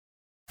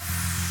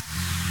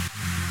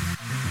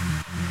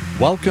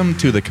Welcome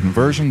to the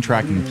Conversion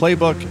Tracking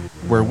Playbook,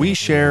 where we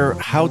share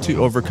how to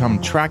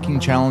overcome tracking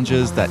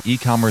challenges that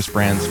e-commerce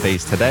brands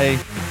face today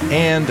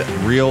and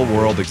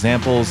real-world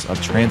examples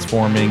of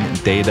transforming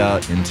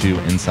data into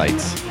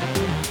insights.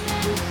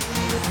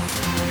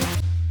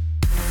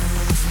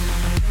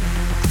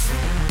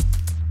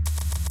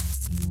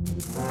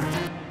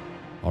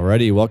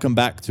 Alrighty, welcome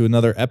back to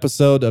another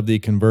episode of the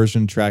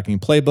Conversion Tracking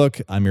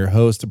Playbook. I'm your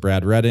host,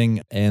 Brad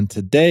Redding, and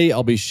today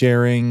I'll be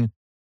sharing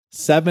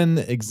 7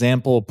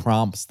 example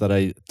prompts that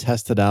I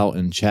tested out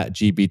in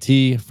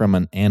ChatGPT from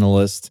an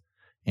analyst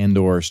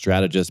and/or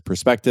strategist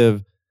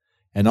perspective,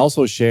 and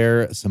also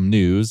share some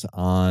news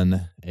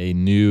on a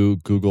new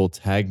Google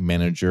Tag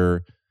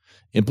Manager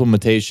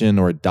implementation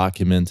or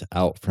document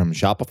out from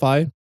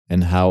Shopify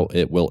and how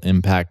it will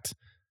impact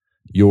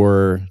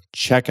your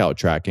checkout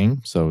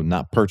tracking. So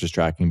not purchase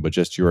tracking, but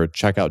just your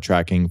checkout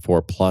tracking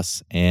for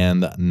Plus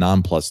and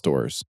non-Plus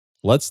stores.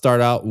 Let's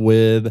start out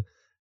with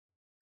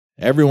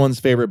everyone's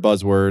favorite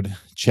buzzword,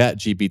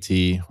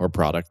 ChatGPT, or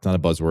product, not a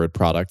buzzword,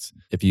 product.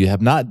 If you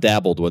have not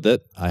dabbled with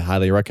it, I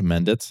highly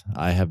recommend it.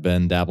 I have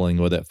been dabbling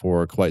with it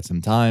for quite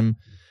some time.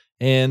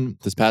 And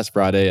this past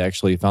Friday, I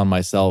actually found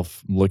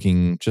myself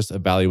just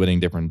evaluating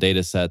different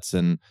data sets.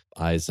 And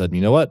I said, you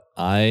know what?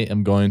 I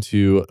am going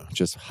to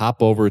just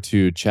hop over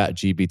to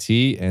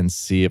ChatGPT and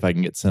see if I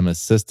can get some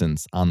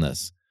assistance on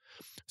this.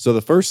 So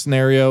the first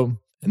scenario,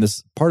 and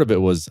this part of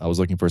it was I was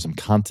looking for some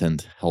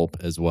content help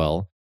as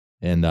well,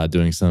 and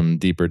doing some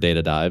deeper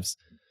data dives.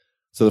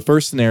 So the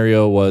first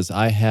scenario was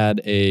I had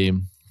a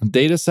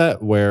data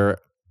set where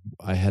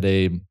I had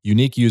a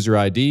unique user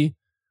ID,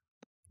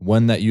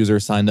 when that user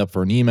signed up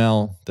for an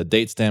email, the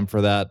date stamp for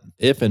that,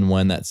 if and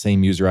when that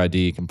same user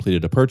ID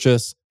completed a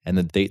purchase, and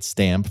the date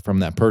stamp from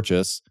that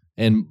purchase,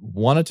 and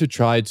wanted to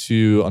try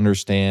to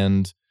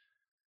understand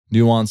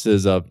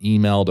nuances of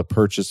email to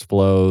purchase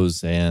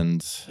flows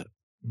and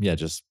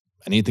just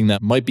anything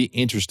that might be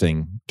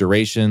interesting,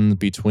 duration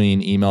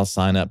between email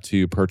sign up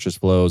to purchase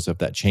flows, if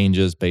that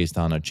changes based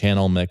on a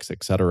channel mix,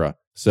 etc.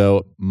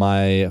 So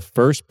my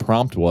first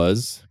prompt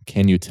was,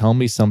 can you tell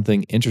me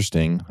something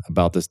interesting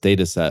about this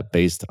data set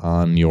based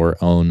on your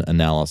own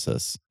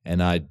analysis?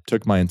 And I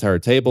took my entire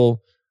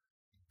table,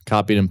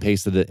 copied and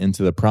pasted it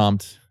into the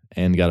prompt,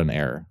 and got an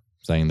error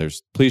saying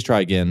please try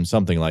again,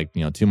 something like,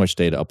 too much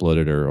data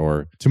uploaded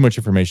or too much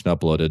information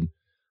uploaded.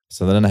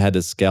 So then I had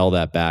to scale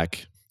that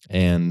back.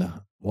 And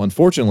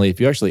unfortunately, if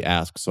you actually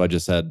ask, so I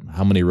just said,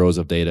 how many rows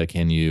of data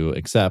can you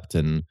accept?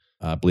 And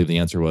I believe the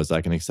answer was,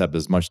 I can accept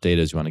as much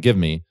data as you want to give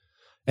me.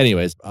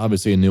 Anyways,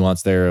 obviously a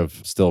nuance there of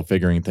still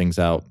figuring things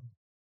out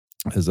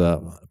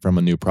from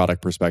a new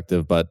product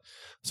perspective. But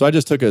so I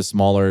just took a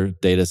smaller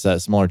data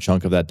set, smaller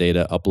chunk of that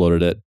data,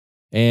 uploaded it.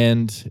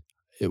 And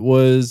it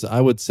was,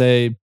 I would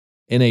say,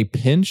 in a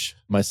pinch,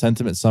 my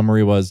sentiment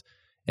summary was,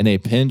 in a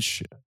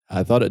pinch,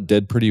 I thought it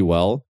did pretty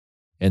well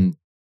and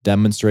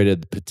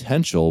demonstrated the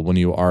potential when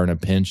you are in a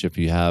pinch, if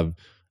you have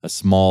a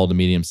small to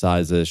medium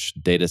size-ish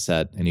data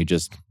set and you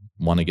just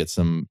want to get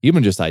some,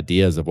 even just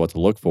ideas of what to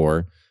look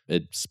for.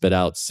 It spit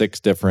out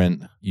 6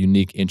 different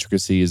unique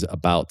intricacies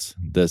about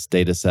this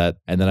data set.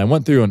 And then I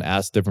went through and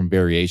asked different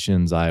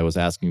variations. I was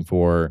asking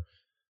for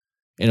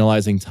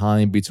analyzing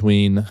time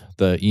between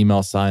the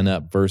email sign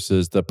up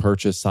versus the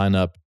purchase sign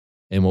up.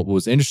 And what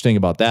was interesting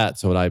about that,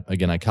 so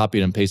I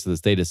copied and pasted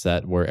this data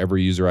set where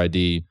every user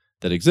ID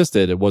that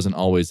existed, it wasn't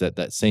always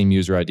that same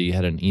user ID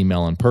had an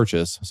email and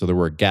purchase. So there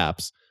were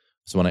gaps.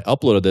 So when I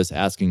uploaded this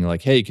asking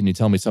like, hey, can you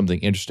tell me something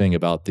interesting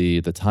about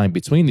the time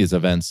between these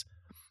events?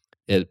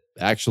 It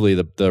actually,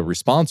 the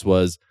response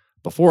was,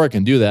 before I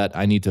can do that,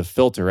 I need to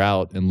filter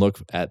out and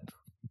look at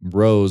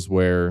rows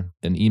where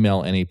an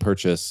email and a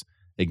purchase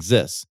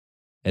exists.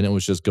 And it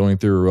was just going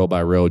through row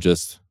by row,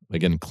 just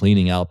again,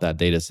 cleaning out that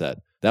data set.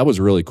 That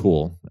was really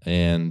cool.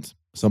 And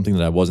something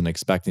that I wasn't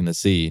expecting to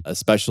see,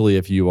 especially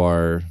if you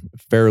are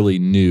fairly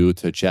new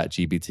to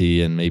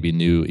ChatGPT and maybe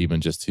new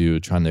even just to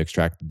trying to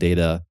extract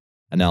data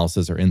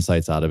analysis or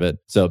insights out of it.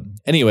 So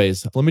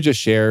anyways, let me just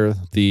share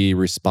the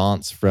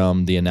response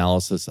from the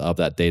analysis of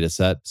that data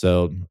set.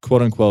 So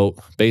quote unquote,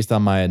 based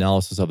on my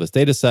analysis of this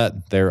data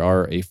set, there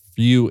are a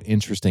few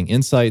interesting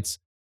insights.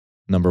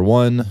 Number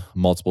 1,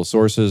 multiple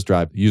sources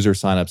drive user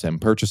signups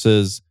and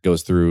purchases.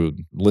 Goes through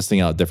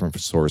listing out different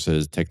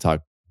sources,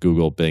 TikTok,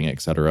 Google, Bing,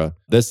 etc.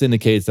 This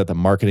indicates that the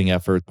marketing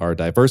efforts are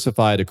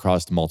diversified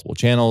across multiple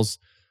channels.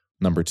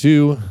 Number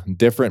 2,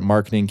 different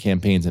marketing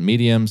campaigns and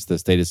mediums.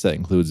 This data set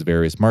includes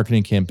various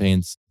marketing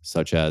campaigns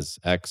such as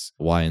X,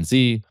 Y, and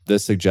Z.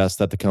 This suggests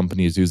that the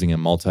company is using a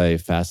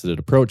multifaceted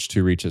approach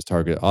to reach its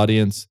target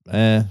audience.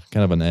 Kind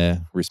of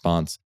an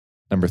response.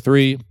 Number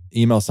 3,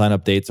 email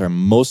signup dates are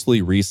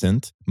mostly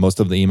recent. Most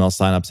of the email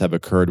signups have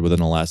occurred within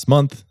the last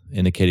month,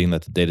 indicating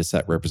that the data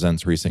set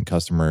represents recent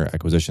customer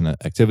acquisition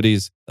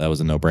activities. That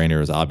was a no-brainer. It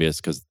was obvious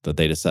because the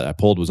data set I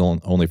pulled was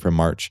only from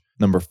March.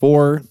 Number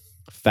 4,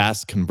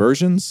 fast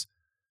conversions.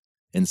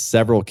 In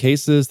several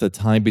cases, the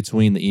time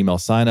between the email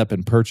signup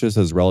and purchase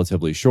is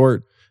relatively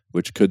short,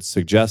 which could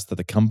suggest that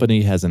the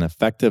company has an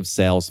effective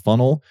sales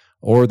funnel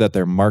or that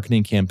their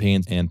marketing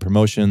campaigns and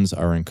promotions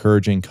are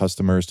encouraging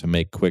customers to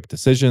make quick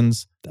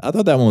decisions. I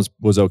thought that one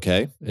was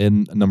okay.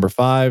 In number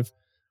 5,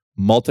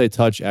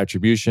 multi-touch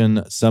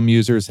attribution. Some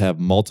users have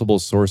multiple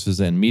sources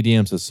and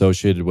mediums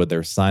associated with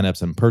their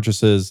signups and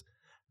purchases.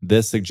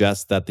 This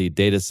suggests that the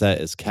data set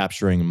is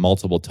capturing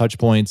multiple touch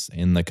points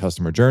in the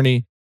customer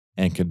journey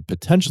and could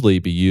potentially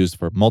be used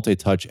for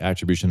multi-touch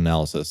attribution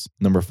analysis.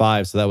 Number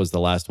 5, so that was the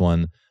last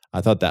one. I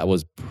thought that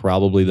was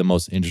probably the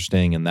most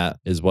interesting, and that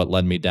is what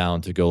led me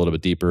down to go a little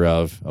bit deeper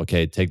of,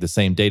 okay, take the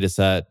same data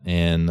set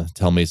and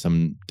tell me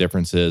some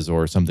differences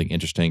or something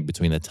interesting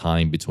between the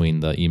time between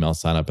the email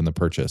signup and the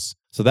purchase.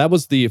 So that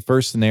was the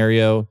first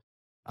scenario.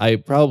 I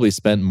probably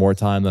spent more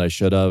time than I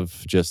should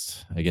have,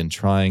 just, again,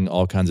 trying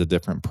all kinds of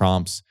different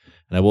prompts.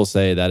 And I will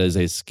say that is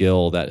a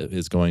skill that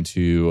is going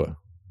to,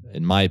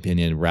 in my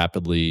opinion,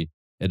 rapidly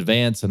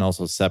advance and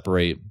also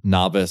separate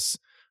novice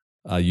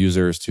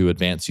users to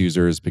advanced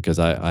users, because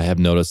I have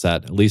noticed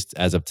that, at least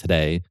as of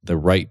today, the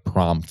right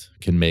prompt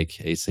can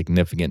make a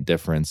significant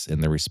difference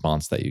in the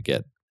response that you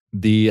get.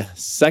 The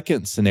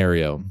second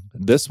scenario,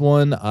 this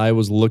one I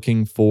was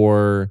looking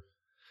for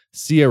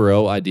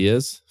CRO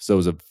ideas. So it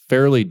was a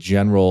fairly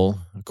general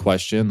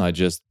question. I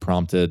just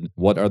prompted,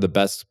 what are the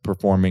best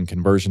performing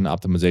conversion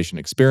optimization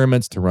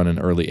experiments to run in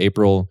early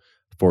April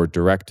for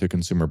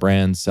direct-to-consumer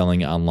brands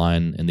selling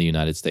online in the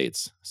United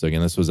States? So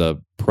again, this was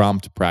a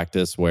prompt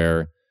practice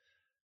where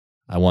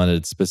I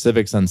wanted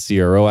specifics on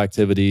CRO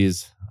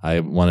activities. I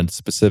wanted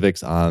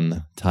specifics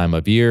on time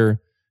of year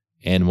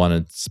and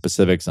wanted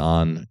specifics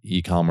on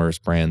e-commerce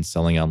brands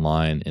selling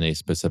online in a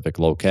specific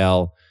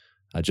locale,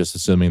 just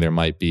assuming there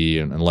might be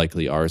and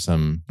likely are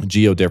some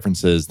geo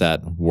differences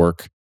that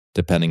work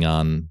depending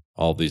on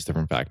all of these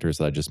different factors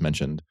that I just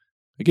mentioned.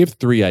 I gave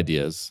 3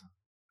 ideas,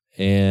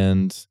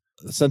 and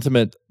the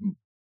sentiment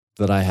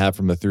that I have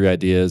from the 3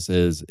 ideas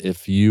is,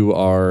 if you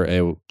are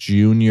a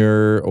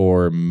junior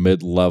or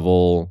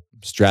mid-level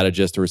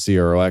strategist or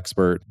CRO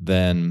expert,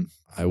 then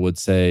I would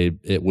say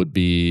it would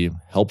be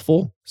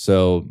helpful.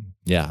 So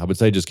yeah, I would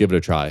say just give it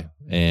a try.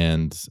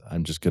 And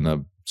I'm just going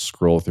to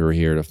scroll through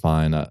here to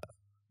find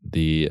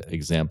the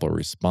example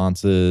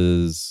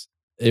responses.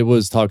 It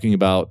was talking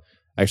about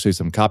actually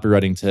some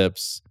copywriting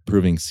tips,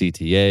 proving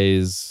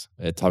CTAs.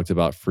 It talked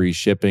about free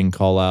shipping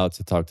callouts.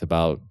 It talked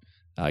about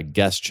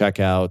guest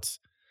checkouts.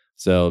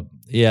 So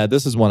yeah,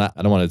 this is one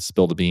I don't want to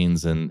spill the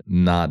beans and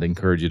not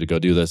encourage you to go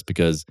do this,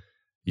 because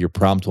your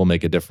prompt will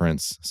make a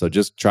difference. So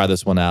just try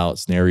this one out.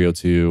 Scenario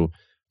 2,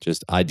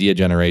 just idea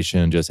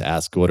generation. Just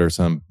ask what are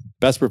some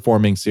best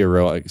performing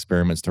CRO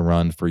experiments to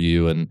run for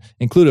you, and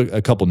include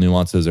a couple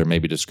nuances or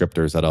maybe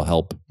descriptors that'll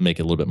help make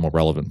it a little bit more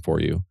relevant for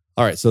you.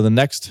 All right, so the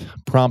next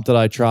prompt that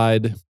I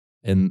tried,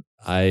 and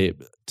I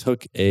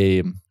took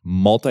a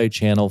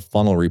multi-channel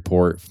funnel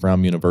report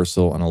from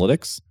Universal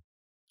Analytics.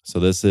 So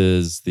this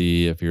is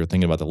if you're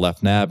thinking about the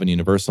left nav in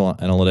Universal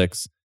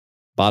Analytics,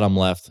 bottom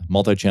left,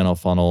 multi-channel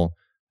funnel.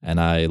 And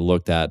I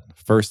looked at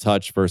first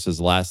touch versus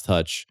last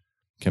touch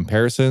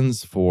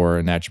comparisons for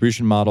an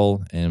attribution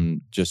model,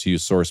 and just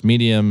use source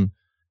medium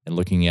and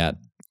looking at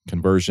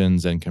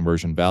conversions and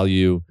conversion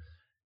value,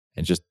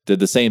 and just did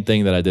the same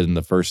thing that I did in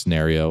the first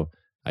scenario.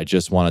 I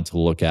just wanted to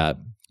look at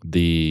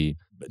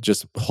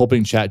just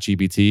hoping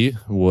ChatGPT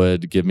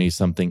would give me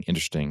something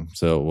interesting.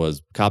 So it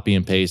was copy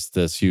and paste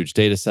this huge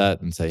data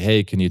set and say,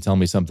 hey, can you tell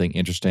me something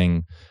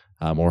interesting?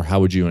 Or how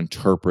would you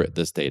interpret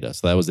this data?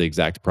 So that was the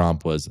exact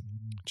prompt, was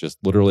just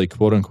literally,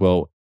 quote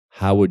unquote,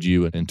 how would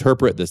you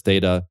interpret this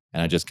data?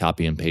 And I just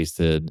copy and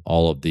pasted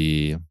all of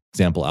the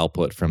example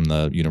output from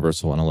the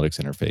Universal Analytics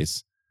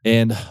interface.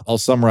 And I'll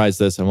summarize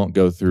this. I won't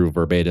go through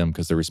verbatim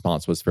because the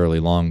response was fairly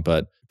long,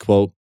 but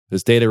quote,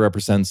 this data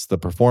represents the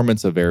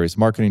performance of various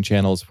marketing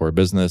channels for a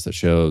business that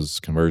shows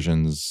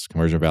conversions,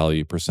 conversion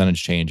value,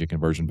 percentage change in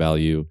conversion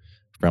value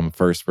from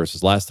first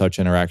versus last touch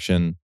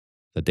interaction.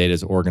 The data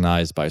is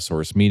organized by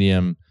source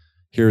medium.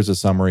 Here's a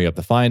summary of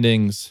the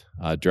findings.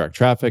 Direct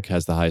traffic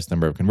has the highest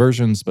number of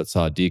conversions, but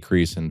saw a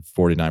decrease in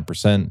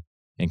 49%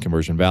 in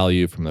conversion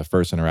value from the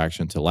first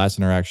interaction to last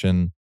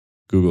interaction.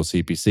 Google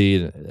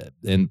CPC,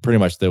 and pretty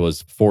much there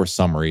was 4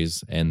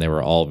 summaries, and they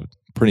were all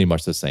pretty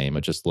much the same.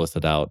 It just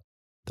listed out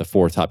the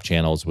 4 top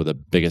channels with the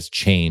biggest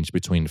change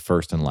between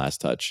first and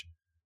last touch.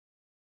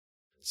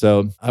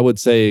 So I would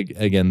say,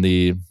 again,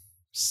 the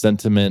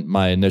sentiment,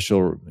 my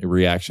initial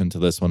reaction to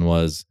this one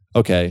was,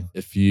 okay,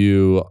 if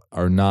you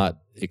are not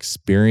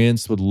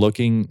experienced with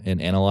looking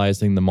and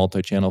analyzing the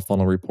multi-channel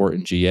funnel report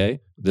in GA,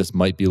 this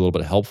might be a little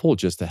bit helpful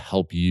just to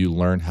help you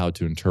learn how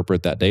to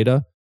interpret that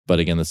data. But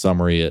again, the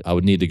summary, I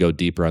would need to go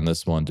deeper on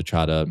this one to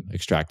try to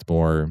extract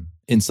more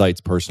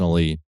insights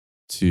personally,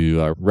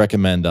 to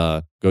recommend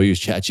go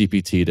use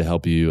ChatGPT to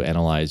help you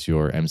analyze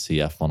your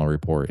MCF funnel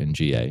report in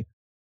GA.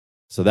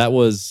 So that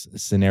was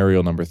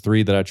scenario number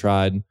 3 that I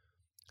tried.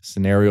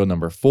 Scenario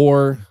number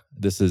 4,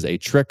 this is a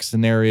trick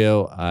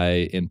scenario.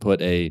 I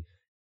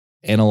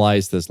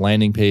analyze this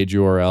landing page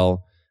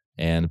URL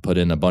and put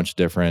in a bunch of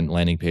different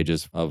landing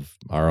pages of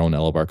our own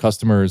all of our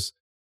customers.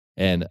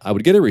 And I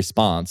would get a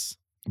response,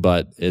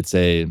 but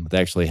they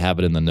actually have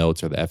it in the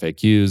notes or the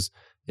FAQs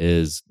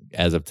is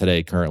as of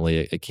today,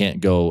 currently, it can't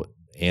go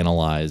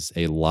analyze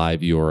a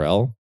live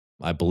URL.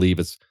 I believe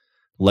it's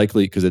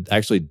likely because it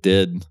actually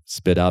did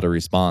spit out a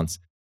response.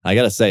 I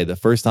got to say, the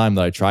first time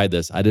that I tried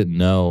this, I didn't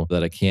know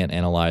that I can't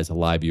analyze a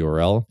live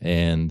URL.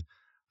 And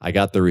I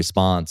got the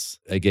response.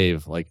 It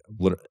gave like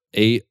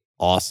 8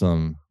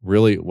 awesome,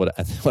 really what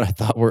I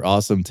thought were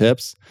awesome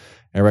tips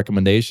and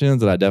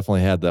recommendations. And I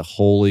definitely had the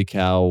holy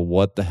cow,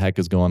 what the heck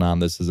is going on?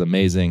 This is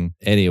amazing.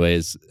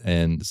 Anyways,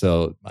 and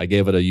so I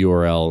gave it a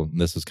URL. And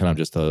this was kind of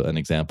just an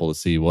example to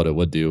see what it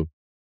would do.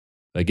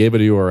 I gave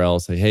it a URL,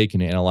 say, hey,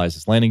 can you analyze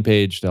this landing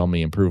page to help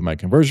me improve my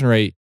conversion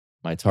rate?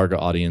 My target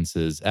audience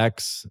is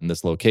X in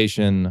this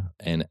location,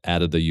 and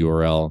added the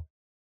URL.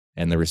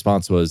 And the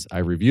response was, I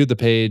reviewed the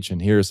page, and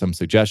here are some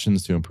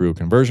suggestions to improve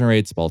conversion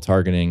rates while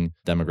targeting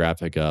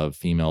demographic of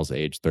females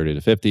aged 30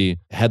 to 50.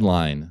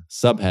 Headline,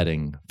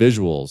 subheading,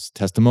 visuals,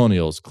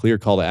 testimonials, clear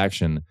call to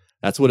action.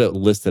 That's what it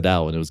listed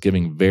out. And it was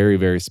giving very,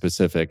 very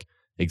specific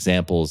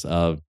examples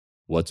of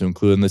what to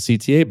include in the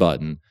CTA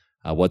button,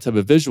 what type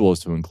of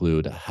visuals to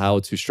include, how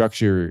to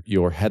structure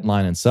your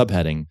headline and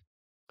subheading.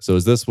 So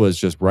as this was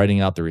just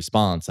writing out the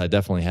response, I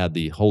definitely had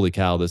the holy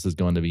cow, this is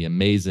going to be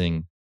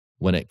amazing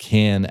when it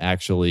can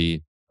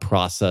actually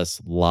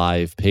process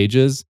live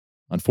pages.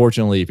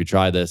 Unfortunately, if you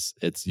try this,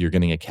 you're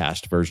getting a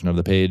cached version of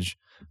the page.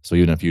 So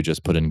even if you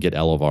just put in get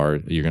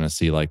Elevar, you're going to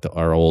see like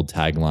our old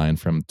tagline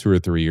from 2 or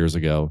 3 years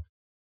ago,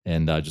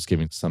 and just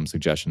giving some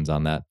suggestions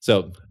on that.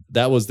 So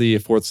that was the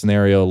fourth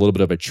scenario, a little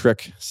bit of a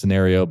trick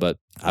scenario, but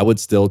I would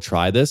still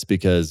try this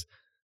because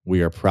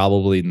we are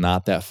probably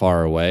not that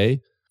far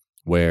away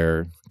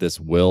where this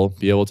will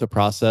be able to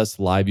process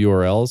live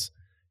URLs.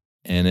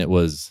 And it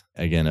was,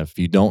 again, if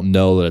you don't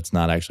know that it's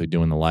not actually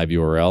doing the live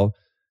URL,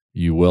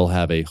 you will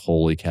have a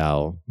holy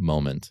cow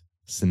moment.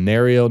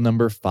 Scenario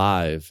number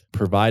 5,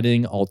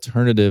 providing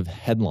alternative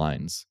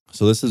headlines.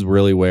 So this is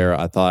really where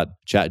I thought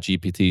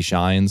ChatGPT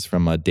shines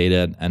from a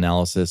data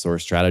analysis or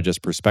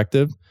strategist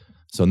perspective.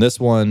 So in this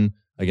one,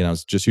 again, I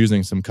was just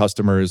using some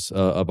customers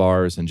of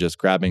ours and just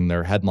grabbing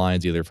their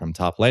headlines either from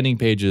top landing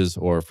pages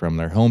or from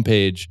their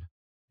homepage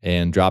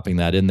and dropping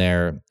that in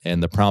there.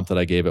 And the prompt that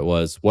I gave it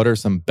was, what are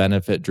some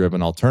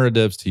benefit-driven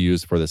alternatives to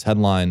use for this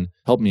headline?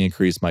 Help me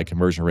increase my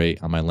conversion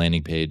rate on my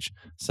landing page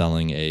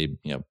selling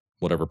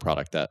whatever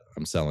product that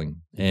I'm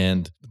selling.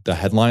 And the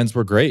headlines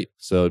were great.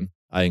 So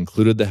I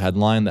included the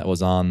headline that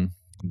was on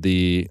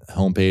the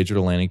homepage or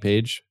the landing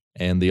page,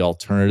 and the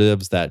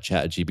alternatives that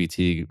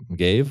ChatGPT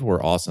gave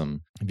were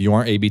awesome. If you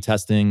aren't A/B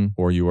testing,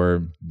 or you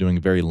are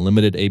doing very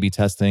limited A/B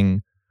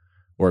testing,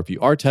 or if you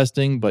are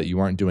testing, but you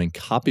aren't doing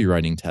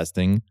copywriting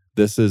testing,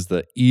 this is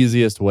the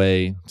easiest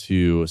way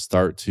to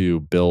start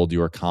to build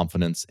your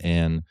confidence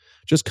and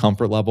just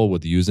comfort level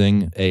with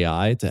using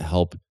AI to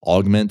help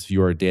augment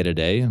your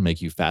day-to-day and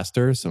make you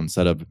faster. So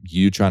instead of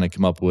you trying to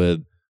come up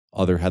with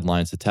other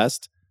headlines to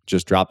test,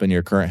 just drop in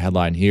your current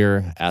headline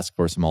here, ask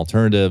for some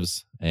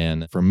alternatives.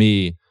 And for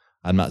me,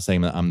 I'm not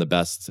saying that I'm the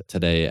best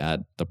today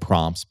at the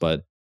prompts,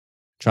 but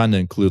trying to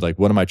include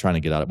what am I trying to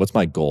get out of it? What's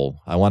my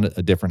goal? I want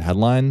a different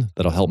headline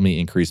that'll help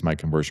me increase my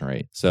conversion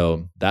rate.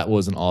 So that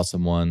was an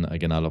awesome one.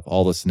 Again, out of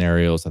all the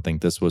scenarios, I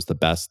think this was the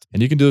best. And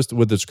you can do this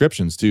with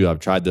descriptions too. I've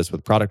tried this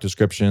with product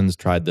descriptions,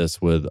 tried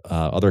this with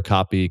other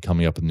copy,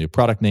 coming up with new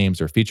product names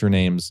or feature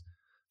names.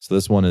 So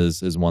this one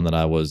is one that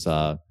I was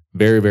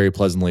very, very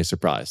pleasantly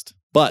surprised.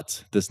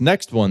 But this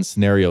next one,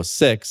 scenario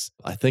 6,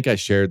 I think I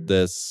shared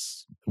this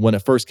when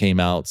it first came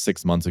out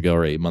 6 months ago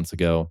or 8 months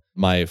ago.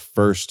 My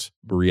first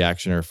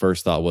reaction or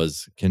first thought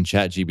was, can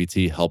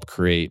ChatGPT help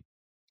create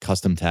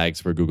custom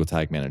tags for Google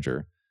Tag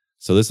Manager?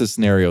 So this is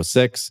scenario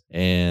 6,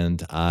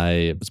 and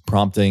I was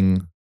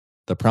prompting.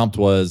 The prompt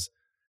was,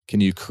 can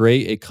you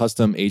create a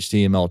custom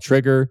HTML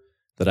trigger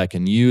that I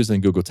can use in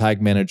Google Tag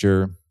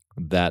Manager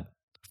that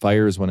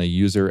fires when a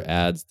user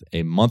adds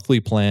a monthly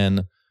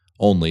plan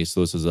only? So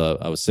this is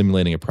I was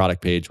simulating a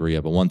product page where you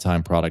have a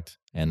one-time product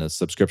and a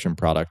subscription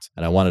product.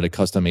 And I wanted a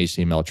custom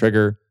HTML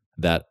trigger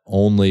that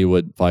only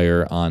would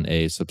fire on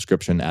a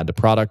subscription add to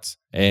product,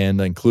 and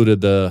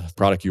included the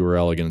product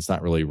URL. Again, it's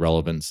not really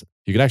relevant.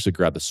 You can actually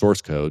grab the source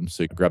code.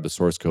 So you can grab the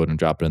source code and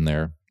drop it in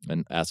there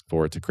and ask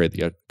for it to create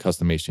the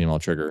custom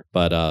HTML trigger.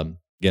 But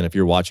again, if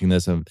you're watching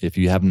this, if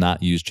you have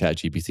not used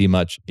ChatGPT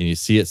much and you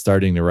see it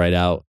starting to write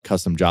out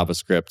custom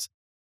JavaScript,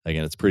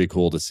 again, it's pretty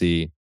cool to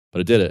see. But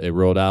it did it. It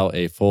wrote out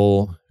a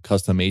full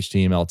custom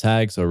HTML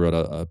tag. So it wrote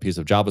a piece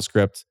of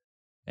JavaScript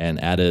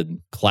and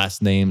added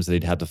class names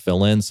they'd have to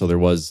fill in. So there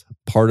was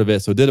part of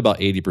it. So it did about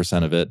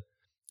 80% of it.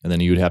 And then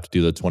you'd have to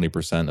do the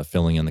 20% of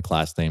filling in the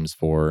class names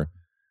for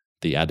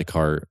the add to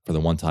cart for the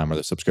one-time or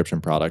the subscription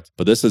product.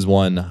 But this is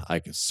one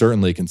I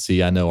certainly can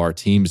see. I know our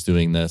team's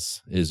doing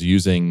this, is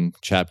using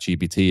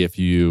ChatGPT. If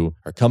you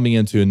are coming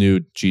into a new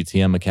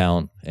GTM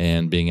account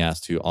and being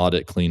asked to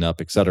audit, clean up,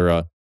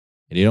 etc.,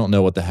 and you don't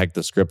know what the heck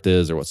the script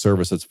is or what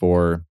service it's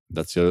for,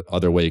 that's the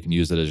other way you can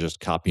use it, is just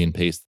copy and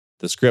paste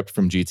the script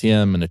from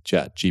GTM into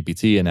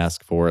ChatGPT and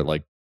ask for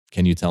it,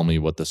 can you tell me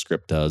what the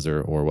script does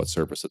or what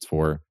service it's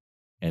for?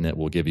 and it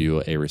will give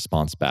you a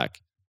response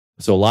back.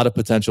 So a lot of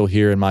potential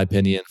here, in my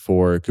opinion,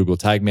 for Google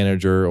Tag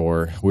Manager,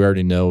 or we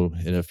already know,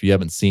 and if you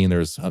haven't seen,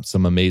 there's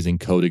some amazing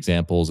code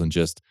examples and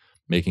just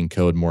making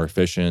code more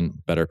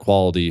efficient, better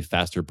quality,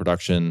 faster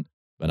production.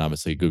 And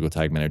obviously Google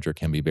Tag Manager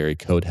can be very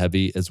code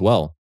heavy as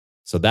well.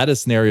 So that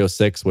is scenario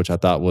 6, which I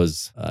thought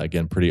was,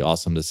 again, pretty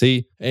awesome to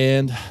see.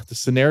 And the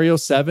scenario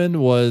 7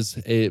 was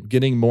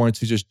getting more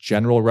into just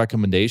general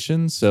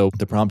recommendations. So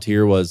the prompt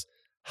here was,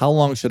 how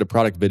long should a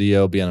product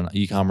video be on an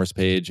e-commerce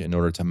page in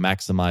order to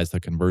maximize the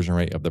conversion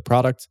rate of the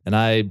product? And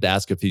I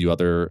asked a few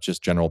other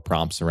just general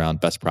prompts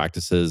around best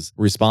practices.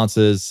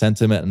 Responses,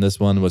 sentiment in this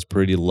one was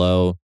pretty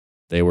low.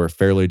 They were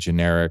fairly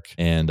generic.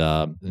 And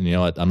you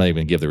know what? I'm not even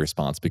going to give the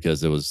response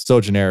because it was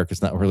so generic,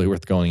 it's not really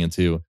worth going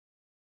into.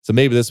 So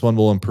maybe this one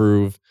will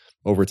improve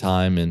over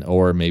time,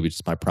 or maybe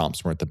just my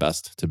prompts weren't the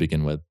best to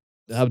begin with.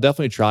 I'll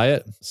definitely try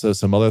it. So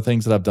some other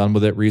things that I've done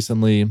with it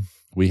recently,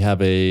 we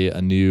have a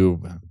new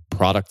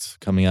product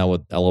coming out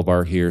with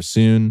Elevar here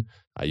soon.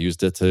 I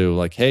used it to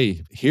like,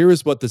 hey, here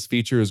is what this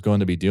feature is going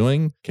to be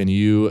doing. Can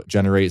you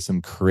generate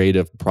some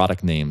creative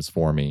product names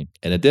for me?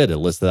 And it did. It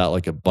listed out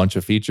like a bunch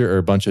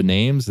of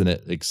names, and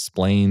it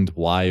explained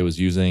why it was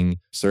using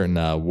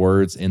certain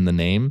words in the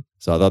name.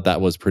 So I thought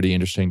that was pretty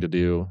interesting to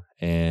do.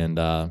 And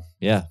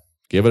yeah,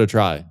 give it a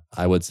try.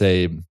 I would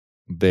say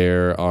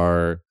there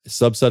are a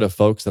subset of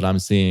folks that I'm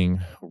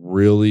seeing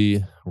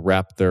really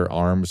wrap their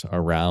arms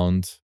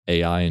around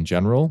AI in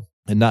general,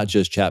 and not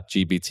just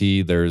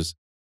ChatGPT. There's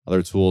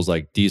other tools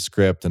like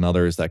Descript and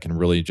others that can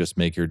really just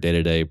make your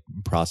day-to-day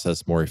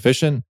process more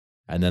efficient.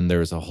 And then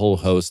there's a whole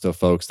host of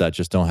folks that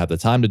just don't have the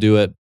time to do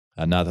it,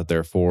 not that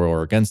they're for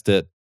or against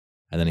it.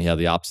 And then you have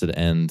the opposite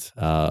end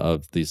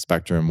of the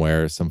spectrum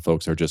where some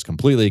folks are just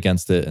completely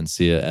against it and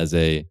see it as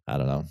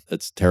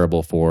it's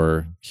terrible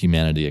for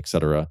humanity, et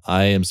cetera.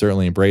 I am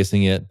certainly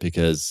embracing it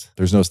because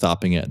there's no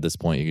stopping it at this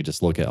point. You can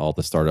just look at all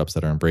the startups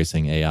that are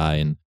embracing AI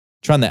and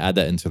trying to add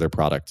that into their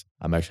product.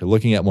 I'm actually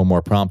looking at one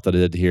more prompt that I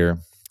did here.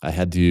 I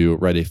had to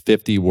write a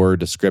 50-word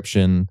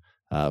description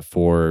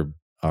for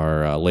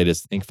our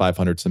latest Inc.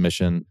 500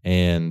 submission,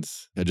 and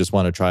I just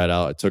want to try it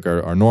out. I took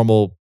our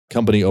normal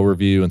company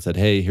overview and said,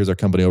 hey, here's our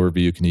company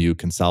overview. Can you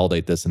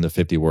consolidate this into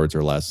 50 words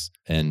or less?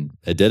 And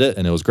it did it,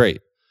 and it was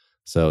great.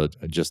 So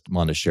I just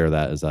wanted to share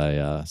that as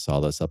I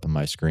saw this up on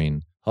my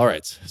screen. All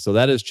right, so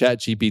that is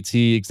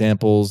ChatGPT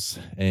examples,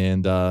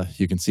 and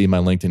you can see my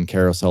LinkedIn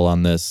carousel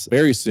on this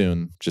very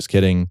soon. Just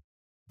kidding.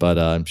 But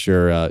I'm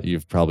sure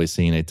you've probably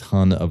seen a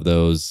ton of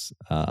those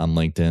on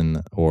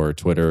LinkedIn or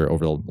Twitter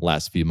over the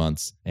last few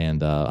months.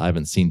 And I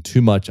haven't seen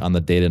too much on the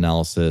data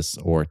analysis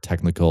or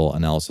technical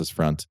analysis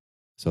front.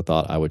 So I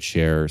thought I would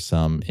share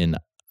some in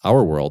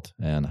our world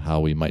and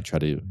how we might try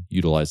to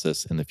utilize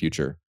this in the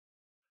future.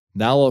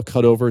 Now I'll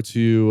cut over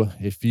to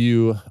a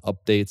few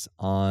updates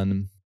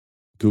on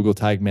Google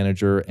Tag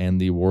Manager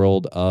and the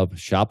world of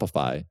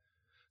Shopify.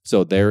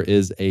 So there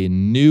is a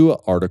new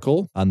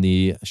article on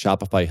the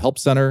Shopify Help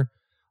Center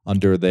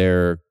under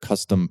their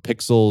custom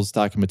pixels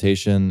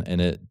documentation,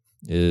 and it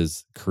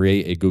is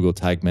create a Google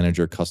Tag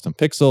Manager custom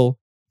pixel.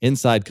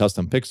 Inside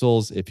custom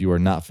pixels, if you are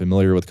not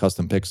familiar with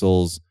custom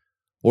pixels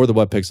or the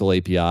Web Pixel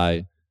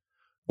API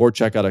or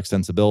checkout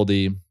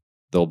extensibility,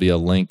 there'll be a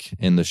link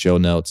in the show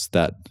notes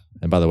that,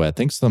 and by the way, I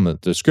think some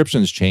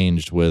descriptions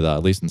changed with,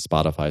 at least in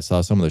Spotify. I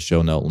saw some of the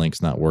show note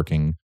links not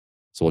working.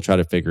 So we'll try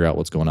to figure out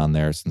what's going on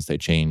there since they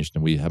changed,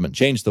 and we haven't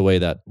changed the way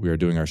that we are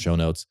doing our show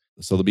notes.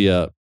 So there'll be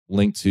a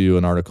link to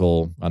an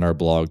article on our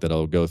blog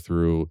that'll go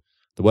through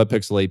the Web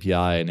Pixel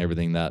API and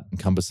everything that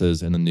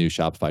encompasses in the new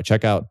Shopify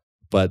checkout.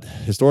 But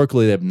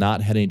historically, they have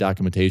not had any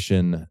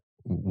documentation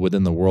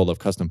within the world of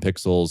custom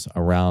pixels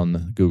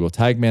around Google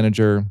Tag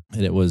Manager.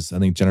 And it was, I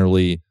think,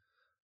 generally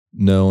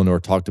known or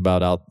talked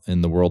about out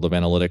in the world of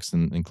analytics,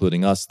 and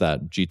including us,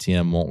 that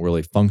GTM won't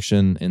really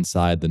function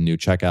inside the new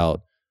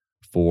checkout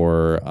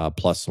for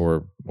plus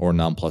or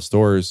non-plus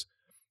stores.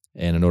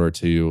 And in order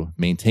to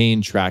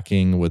maintain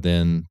tracking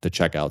within the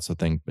checkout, so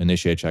think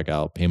initiate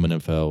checkout, payment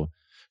info,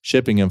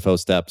 shipping info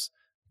steps,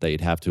 that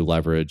you'd have to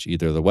leverage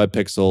either the Web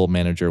Pixel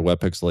Manager, Web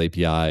Pixel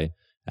API,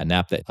 an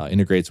app that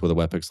integrates with a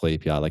Web Pixel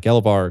API like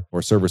Elevar,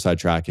 or server-side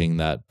tracking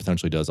that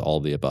potentially does all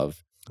of the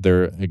above.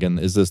 There, again,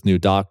 is this new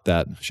doc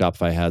that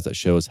Shopify has that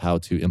shows how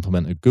to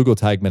implement a Google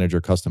Tag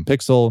Manager custom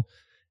pixel.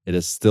 It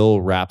is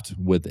still wrapped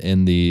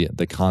within the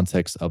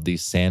context of the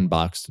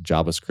sandboxed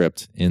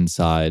JavaScript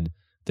inside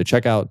the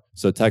checkout.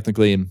 So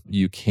technically,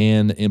 you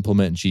can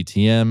implement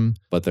GTM,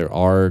 but there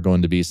are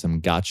going to be some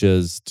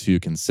gotchas to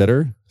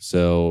consider.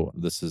 So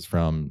this is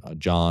from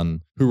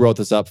John, who wrote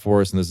this up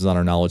for us, and this is on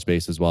our knowledge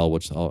base as well,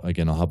 which I'll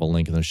have a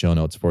link in the show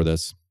notes for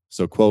this.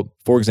 So quote,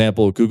 for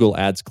example, Google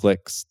Ads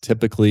clicks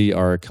typically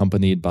are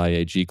accompanied by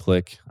a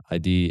gclick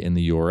ID in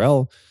the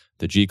URL.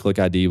 The gclick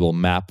ID will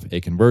map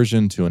a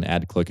conversion to an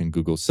ad click in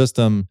Google's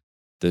system.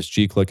 This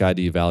gclick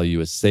ID value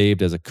is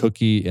saved as a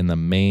cookie in the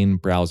main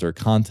browser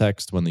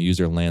context when the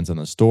user lands on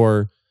the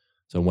store.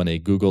 So when a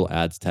Google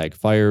Ads tag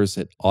fires,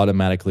 it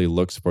automatically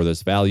looks for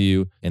this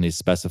value in a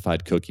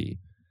specified cookie.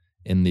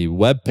 In the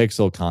web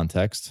pixel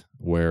context,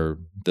 where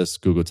this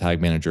Google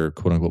Tag Manager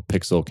quote unquote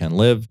pixel can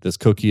live, this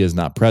cookie is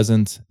not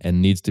present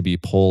and needs to be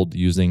pulled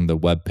using the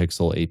web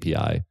pixel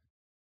API.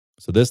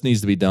 So this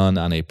needs to be done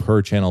on a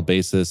per channel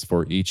basis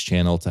for each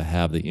channel to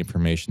have the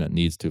information it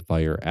needs to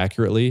fire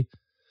accurately.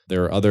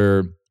 There are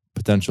other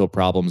potential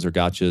problems or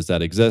gotchas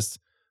that exist.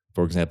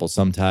 For example,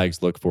 some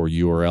tags look for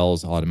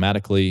URLs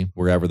automatically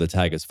wherever the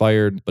tag is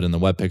fired, but in the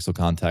web pixel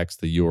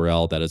context, the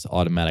URL that is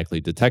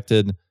automatically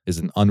detected is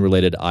an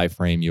unrelated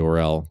iframe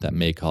URL that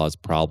may cause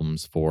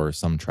problems for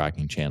some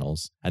tracking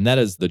channels. And that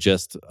is the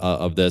gist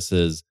of this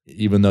is,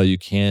 even though you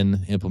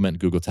can implement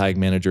Google Tag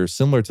Manager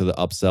similar to the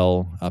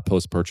upsell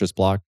post-purchase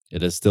block,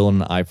 it is still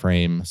in an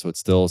iframe, so it's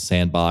still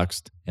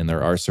sandboxed, and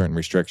there are certain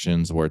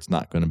restrictions where it's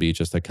not going to be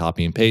just a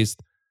copy and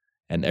paste,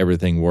 and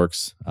everything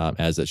works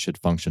as it should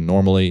function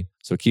normally.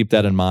 So keep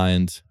that in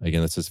mind.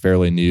 Again, this is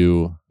fairly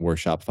new where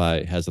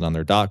Shopify has it on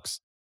their docs,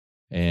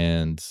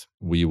 and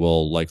we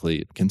will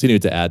likely continue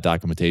to add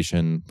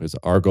documentation because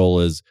our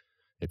goal is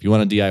if you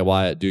want to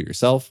DIY it, do it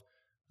yourself.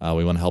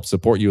 We want to help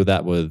support you with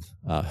that with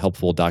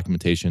helpful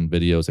documentation,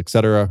 videos,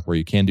 etc., where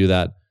you can do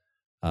that.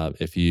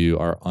 If you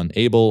are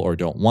unable or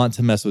don't want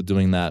to mess with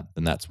doing that,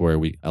 then that's where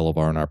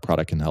Elevar and our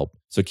product can help.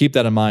 So keep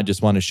that in mind.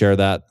 Just want to share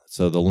that.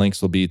 So the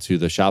links will be to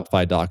the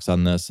Shopify docs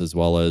on this, as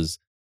well as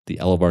the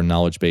Elevar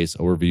knowledge base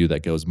overview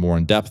that goes more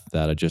in depth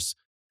that I just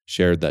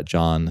shared that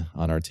John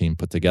on our team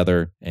put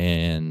together.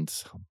 And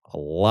a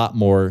lot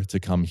more to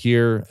come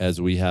here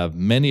as we have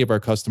many of our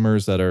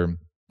customers that are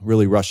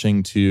really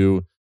rushing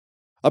to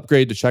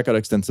upgrade to checkout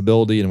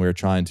extensibility, and we're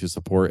trying to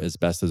support as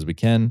best as we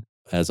can.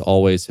 As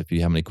always, if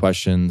you have any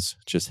questions,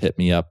 just hit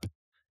me up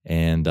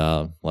and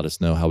let us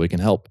know how we can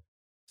help.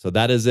 So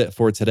that is it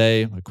for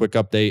today. A quick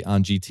update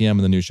on GTM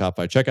and the new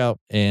Shopify checkout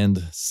and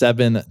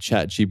 7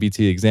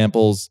 ChatGPT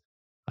examples.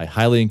 I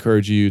highly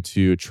encourage you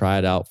to try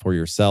it out for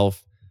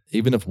yourself.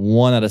 Even if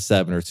 1 out of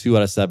 7 or 2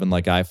 out of 7,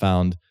 like I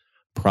found,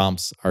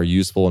 prompts are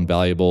useful and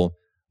valuable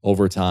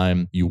over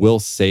time, you will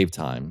save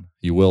time.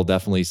 You will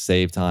definitely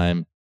save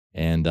time.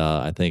 And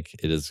I think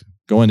it is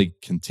going to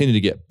continue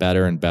to get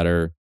better and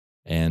better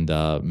and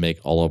make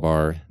all of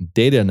our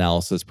data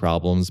analysis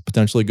problems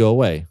potentially go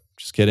away.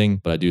 Just kidding,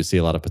 but I do see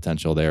a lot of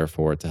potential there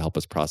for it to help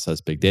us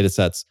process big data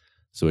sets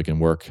so we can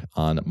work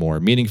on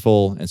more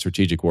meaningful and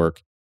strategic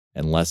work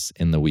and less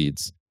in the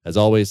weeds. As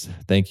always,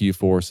 thank you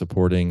for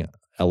supporting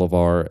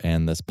Elevar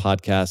and this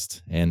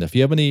podcast. And if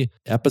you have any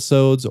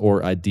episodes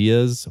or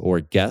ideas or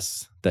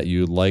guests that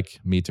you'd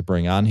like me to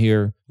bring on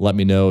here, let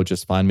me know.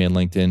 Just find me on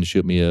LinkedIn,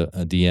 shoot me a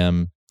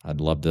DM.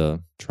 I'd love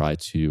to try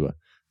to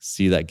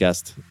see that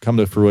guest come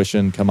to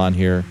fruition, come on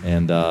here,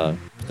 and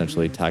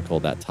potentially tackle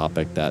that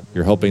topic that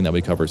you're hoping that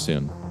we cover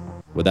soon.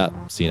 With that,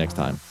 see you next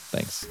time.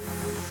 Thanks.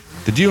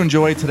 Did you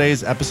enjoy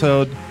today's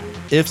episode?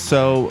 If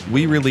so,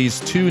 we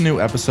release 2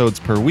 new episodes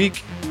per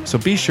week, so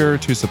be sure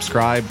to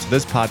subscribe to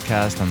this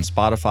podcast on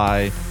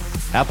Spotify,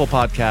 Apple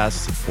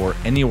Podcasts, or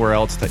anywhere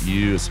else that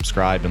you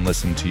subscribe and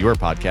listen to your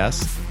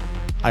podcasts.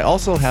 I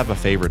also have a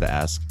favor to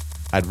ask.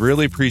 I'd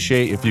really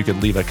appreciate if you could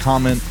leave a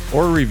comment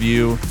or a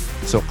review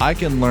so I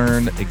can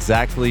learn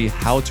exactly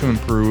how to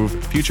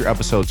improve future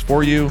episodes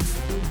for you.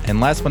 And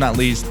last but not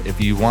least, if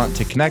you want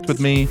to connect with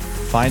me,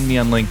 find me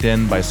on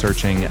LinkedIn by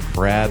searching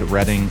Brad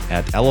Redding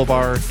at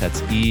Elevar.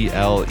 That's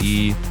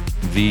ELEVAR.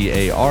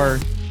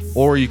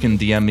 Or you can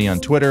DM me on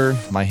Twitter.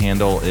 My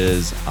handle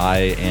is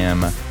I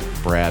am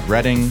Brad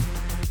Redding.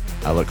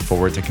 I look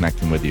forward to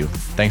connecting with you.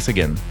 Thanks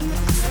again.